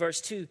glorify you.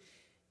 Verse 2,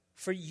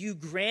 for you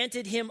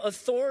granted him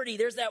authority.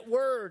 There's that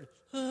word,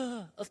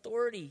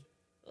 authority.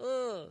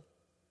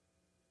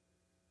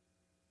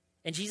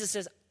 And Jesus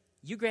says,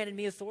 you granted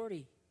me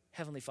authority,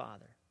 Heavenly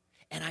Father.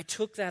 And I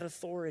took that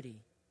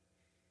authority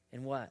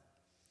and what?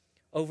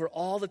 Over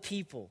all the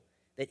people,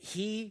 that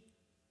he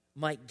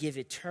might give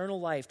eternal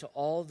life to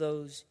all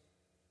those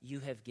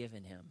you have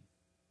given him.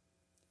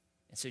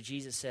 And so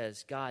Jesus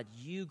says, God,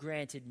 you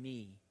granted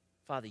me,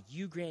 Father,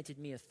 you granted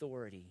me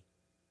authority,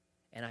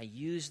 and I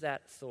used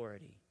that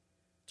authority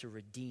to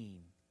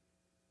redeem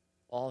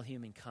all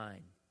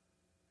humankind,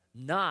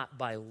 not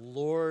by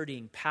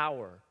lording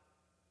power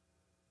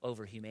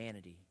over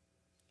humanity,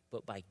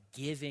 but by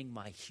giving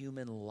my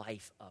human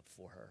life up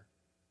for her.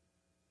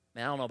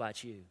 Man, I don't know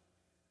about you,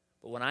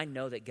 but when I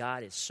know that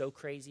God is so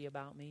crazy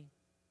about me,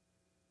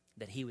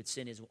 that he would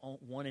send his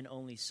one and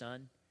only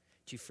Son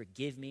to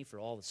forgive me for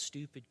all the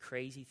stupid,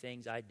 crazy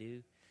things I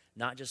do,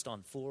 not just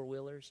on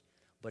four-wheelers,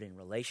 but in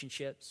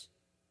relationships,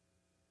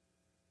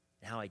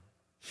 and how I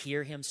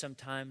hear him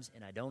sometimes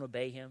and I don't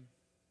obey him,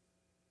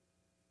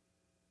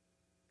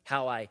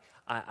 how I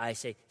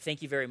say,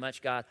 thank you very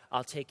much, God,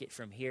 I'll take it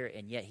from here,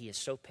 and yet he is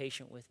so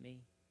patient with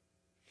me.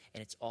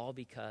 And it's all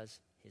because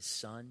his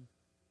Son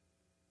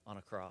on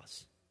a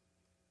cross.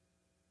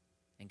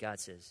 And God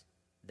says,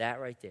 that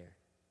right there,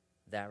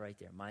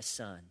 my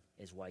Son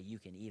is why you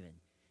can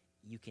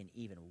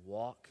even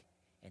walk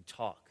and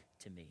talk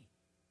to me.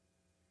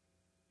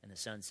 And the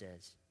Son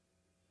says,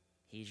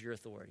 he's your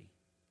authority.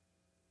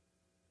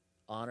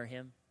 Honor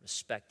him,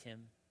 respect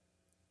him,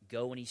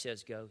 go when he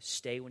says go,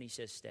 stay when he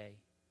says stay,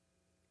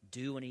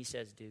 do when he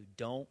says do,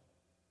 don't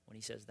when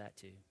he says that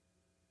too.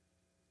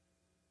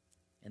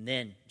 And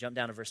then jump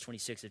down to verse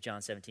 26 of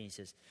John 17. He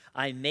says,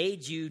 I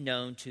made you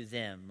known to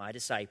them, my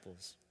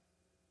disciples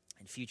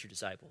and future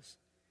disciples,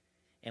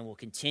 and will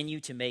continue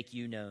to make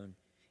you known,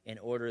 in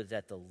order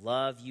that the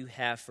love you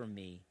have for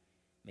me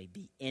may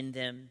be in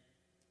them,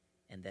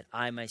 and that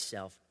I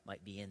myself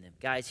might be in them.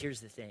 Guys,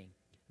 here's the thing.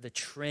 The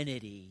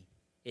Trinity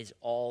is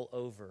all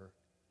over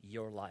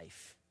your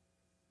life,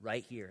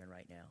 right here and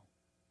right now.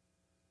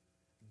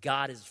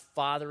 God is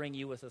fathering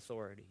you with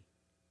authority.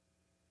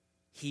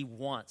 He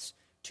wants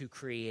to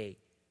create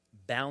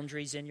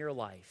boundaries in your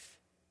life.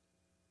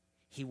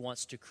 He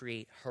wants to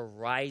create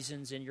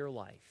horizons in your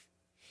life.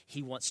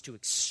 He wants to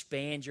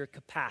expand your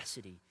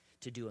capacity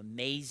to do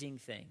amazing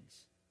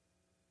things.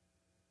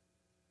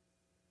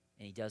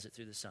 And he does it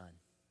through the Son.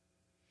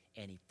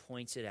 And he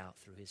points it out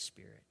through his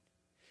Spirit.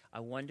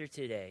 I wonder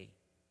today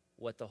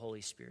what the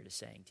Holy Spirit is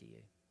saying to you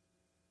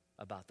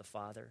about the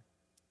Father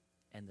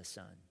and the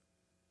Son.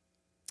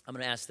 I'm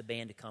going to ask the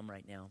band to come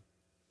right now.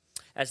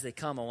 As they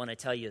come, I want to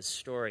tell you a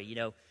story. You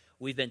know,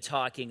 we've been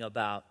talking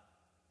about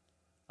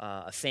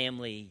a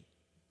family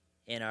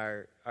in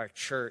our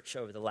church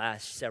over the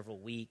last several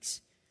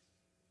weeks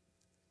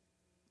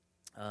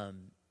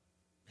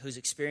who's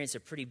experienced a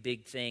pretty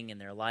big thing in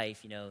their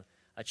life. You know,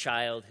 a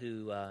child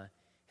who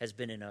has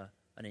been in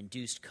an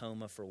induced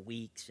coma for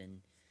weeks.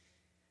 And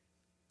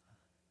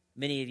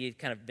many of you have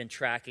kind of been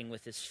tracking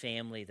with this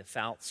family, the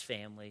Fouts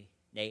family,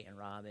 Nate and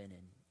Robin.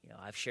 And, you know,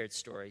 I've shared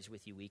stories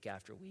with you week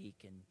after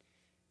week and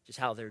just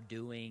how they're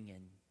doing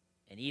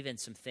and even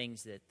some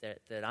things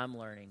that I'm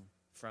learning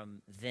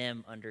from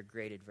them under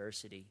great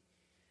adversity.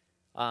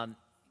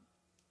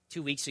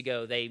 2 weeks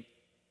ago, they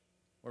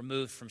were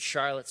moved from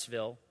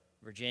Charlottesville,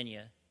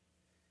 Virginia,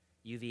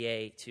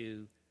 UVA,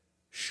 to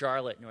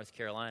Charlotte, North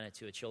Carolina,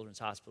 to a children's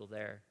hospital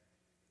there.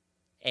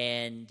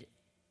 And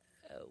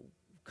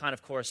kind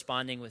of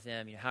corresponding with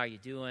them, you know, how are you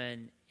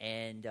doing?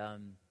 And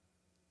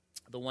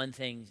the one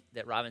thing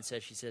that Robin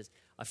says, she says,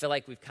 I feel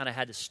like we've kind of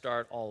had to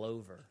start all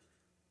over,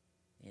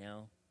 you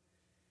know,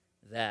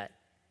 that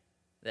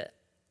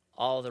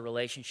all the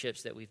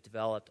relationships that we've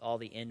developed, all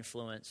the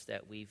influence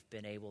that we've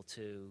been able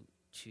to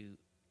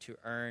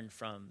earn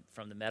from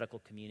the medical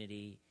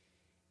community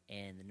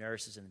and the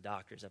nurses and the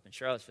doctors up in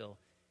Charlottesville,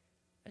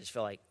 I just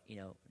feel like, you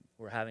know,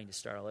 we're having to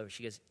start all over.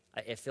 She goes,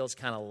 it feels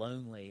kind of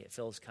lonely. It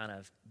feels kind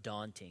of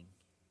daunting.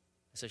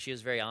 So she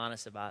was very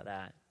honest about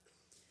that.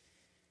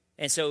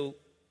 And so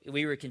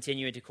we were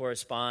continuing to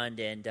correspond,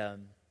 and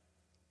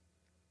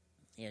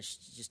you know,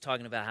 she's just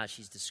talking about how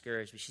she's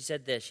discouraged. But she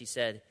said this. She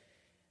said,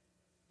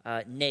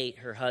 Nate,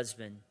 her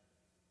husband,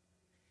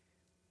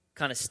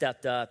 kind of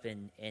stepped up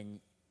and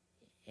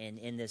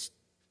in this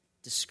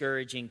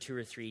discouraging 2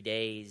 or 3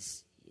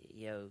 days,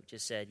 you know,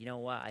 just said, you know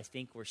what, I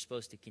think we're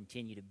supposed to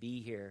continue to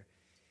be here,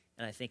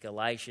 and I think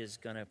Elisha's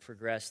going to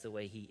progress the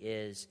way he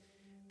is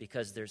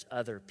because there's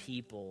other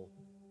people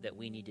that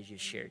we need to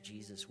just share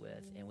Jesus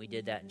with. And we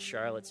did that in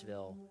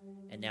Charlottesville,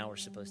 and now we're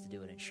supposed to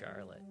do it in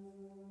Charlotte.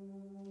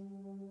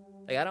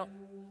 Like, I don't,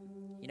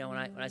 you know, when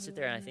I sit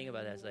there and I think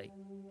about that, it's like,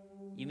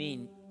 you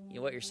mean, you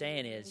know, what you're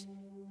saying is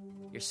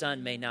your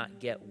son may not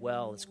get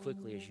well as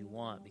quickly as you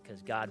want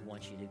because God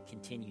wants you to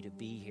continue to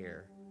be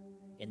here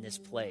in this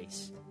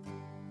place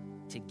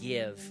to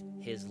give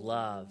his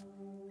love,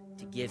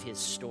 to give his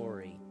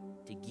story,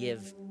 to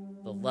give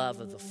the love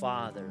of the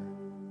Father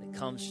that that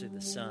comes through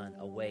the Son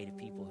a way to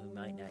people who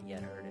might not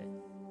yet heard it.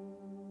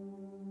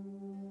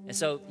 And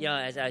so,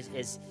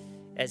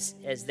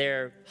 as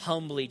they're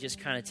humbly just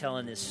kind of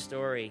telling this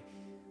story,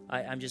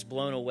 I'm just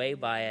blown away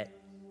by it.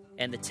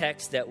 And the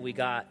text that we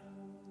got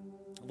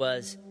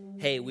was,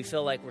 hey, we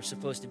feel like we're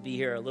supposed to be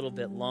here a little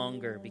bit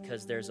longer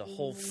because there's a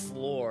whole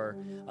floor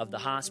of the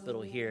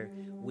hospital here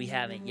we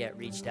haven't yet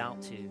reached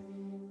out to.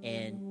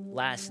 And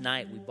last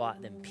night we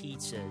bought them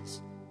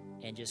pizzas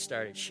and just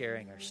started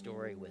sharing our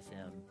story with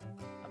them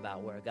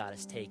about where God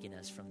has taken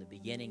us from the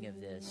beginning of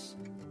this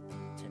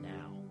to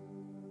now.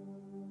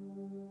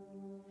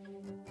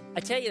 I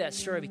tell you that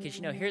story because,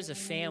 here's a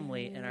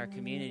family in our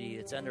community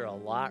that's under a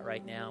lot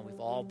right now. We've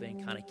all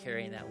been kind of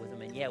carrying that with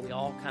them. And, we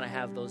all kind of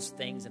have those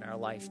things in our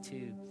life,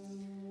 too.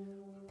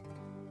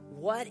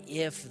 What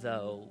if,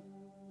 though,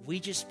 we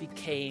just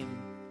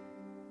became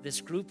this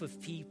group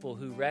of people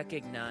who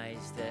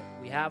recognize that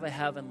we have a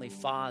Heavenly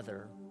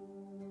Father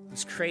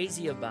who's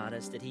crazy about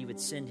us, that He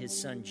would send His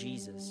Son,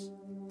 Jesus,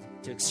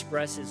 to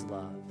express His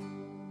love,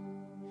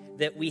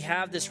 that we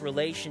have this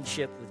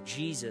relationship with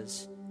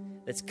Jesus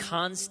that's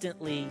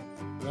constantly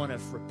one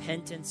of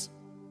repentance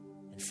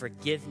and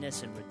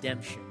forgiveness and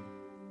redemption.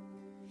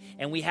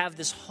 And we have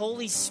this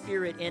Holy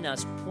Spirit in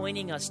us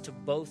pointing us to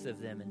both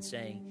of them and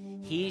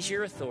saying, He's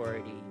your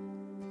authority,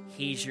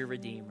 He's your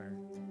Redeemer.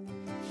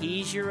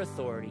 He's your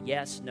authority,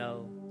 yes,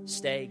 no,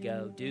 stay,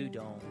 go, do,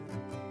 don't.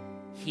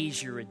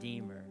 He's your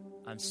Redeemer.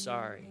 I'm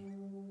sorry.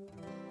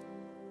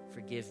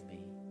 Forgive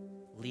me,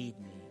 lead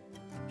me,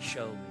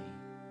 show me.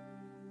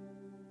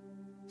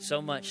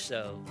 So much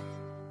so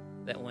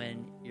that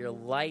when your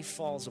life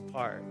falls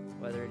apart,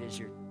 whether it is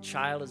your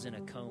child is in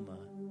a coma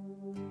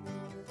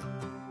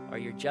or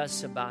you're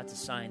just about to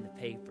sign the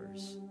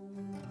papers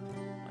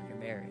on your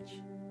marriage,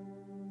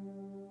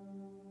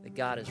 that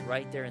God is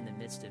right there in the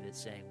midst of it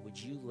saying,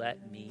 would you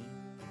let me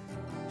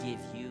give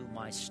you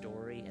my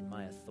story and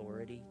my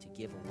authority to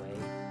give away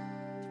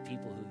to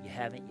people who you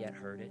haven't yet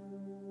heard it?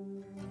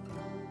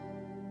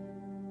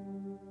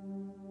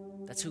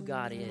 That's who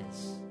God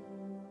is.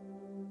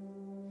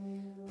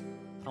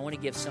 I want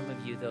to give some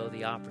of you, though,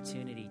 the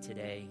opportunity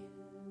today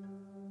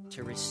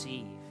to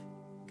receive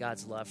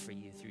God's love for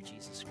you through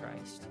Jesus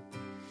Christ.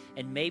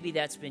 And maybe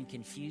that's been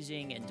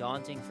confusing and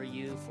daunting for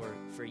you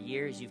for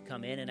years. You've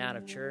come in and out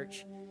of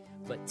church.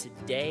 But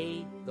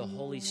today, the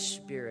Holy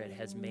Spirit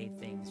has made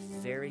things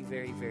very,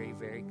 very, very,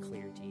 very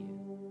clear to you.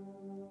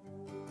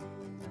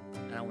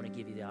 And I want to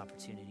give you the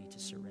opportunity to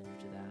surrender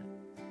to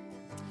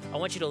that. I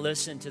want you to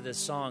listen to this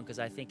song because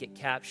I think it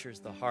captures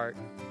the heart.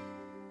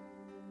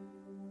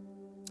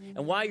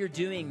 And while you're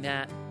doing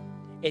that,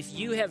 if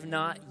you have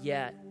not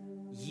yet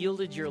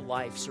yielded your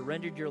life,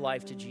 surrendered your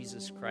life to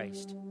Jesus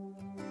Christ,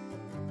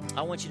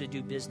 I want you to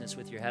do business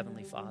with your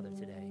Heavenly Father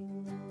today.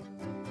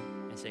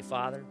 And say,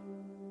 Father,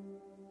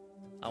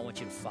 I want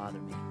you to father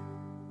me.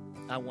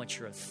 I want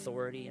your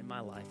authority in my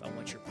life. I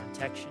want your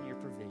protection, your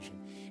provision.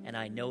 And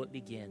I know it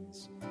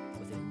begins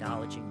with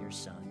acknowledging your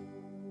Son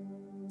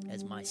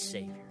as my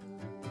Savior.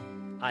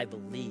 I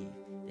believe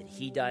that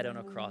He died on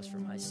a cross for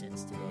my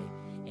sins today.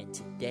 And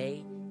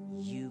today,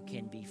 you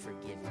can be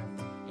forgiven.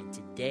 And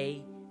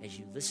today, as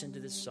you listen to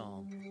this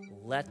song,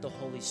 let the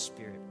Holy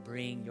Spirit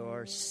bring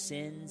your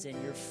sins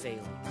and your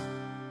failings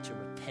to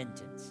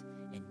repentance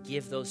and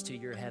give those to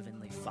your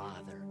Heavenly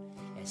Father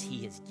as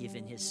He has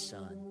given His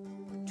Son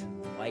to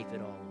wipe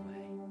it all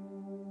away.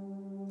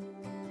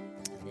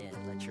 And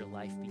then let your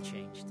life be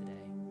changed today.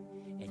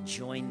 And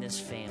join this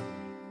family.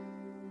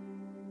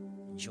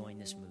 And join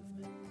this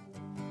movement.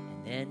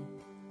 And then,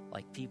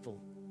 like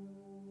people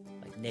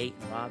like Nate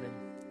and Robin,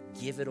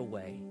 give it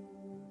away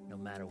no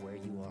matter where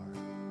you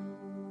are.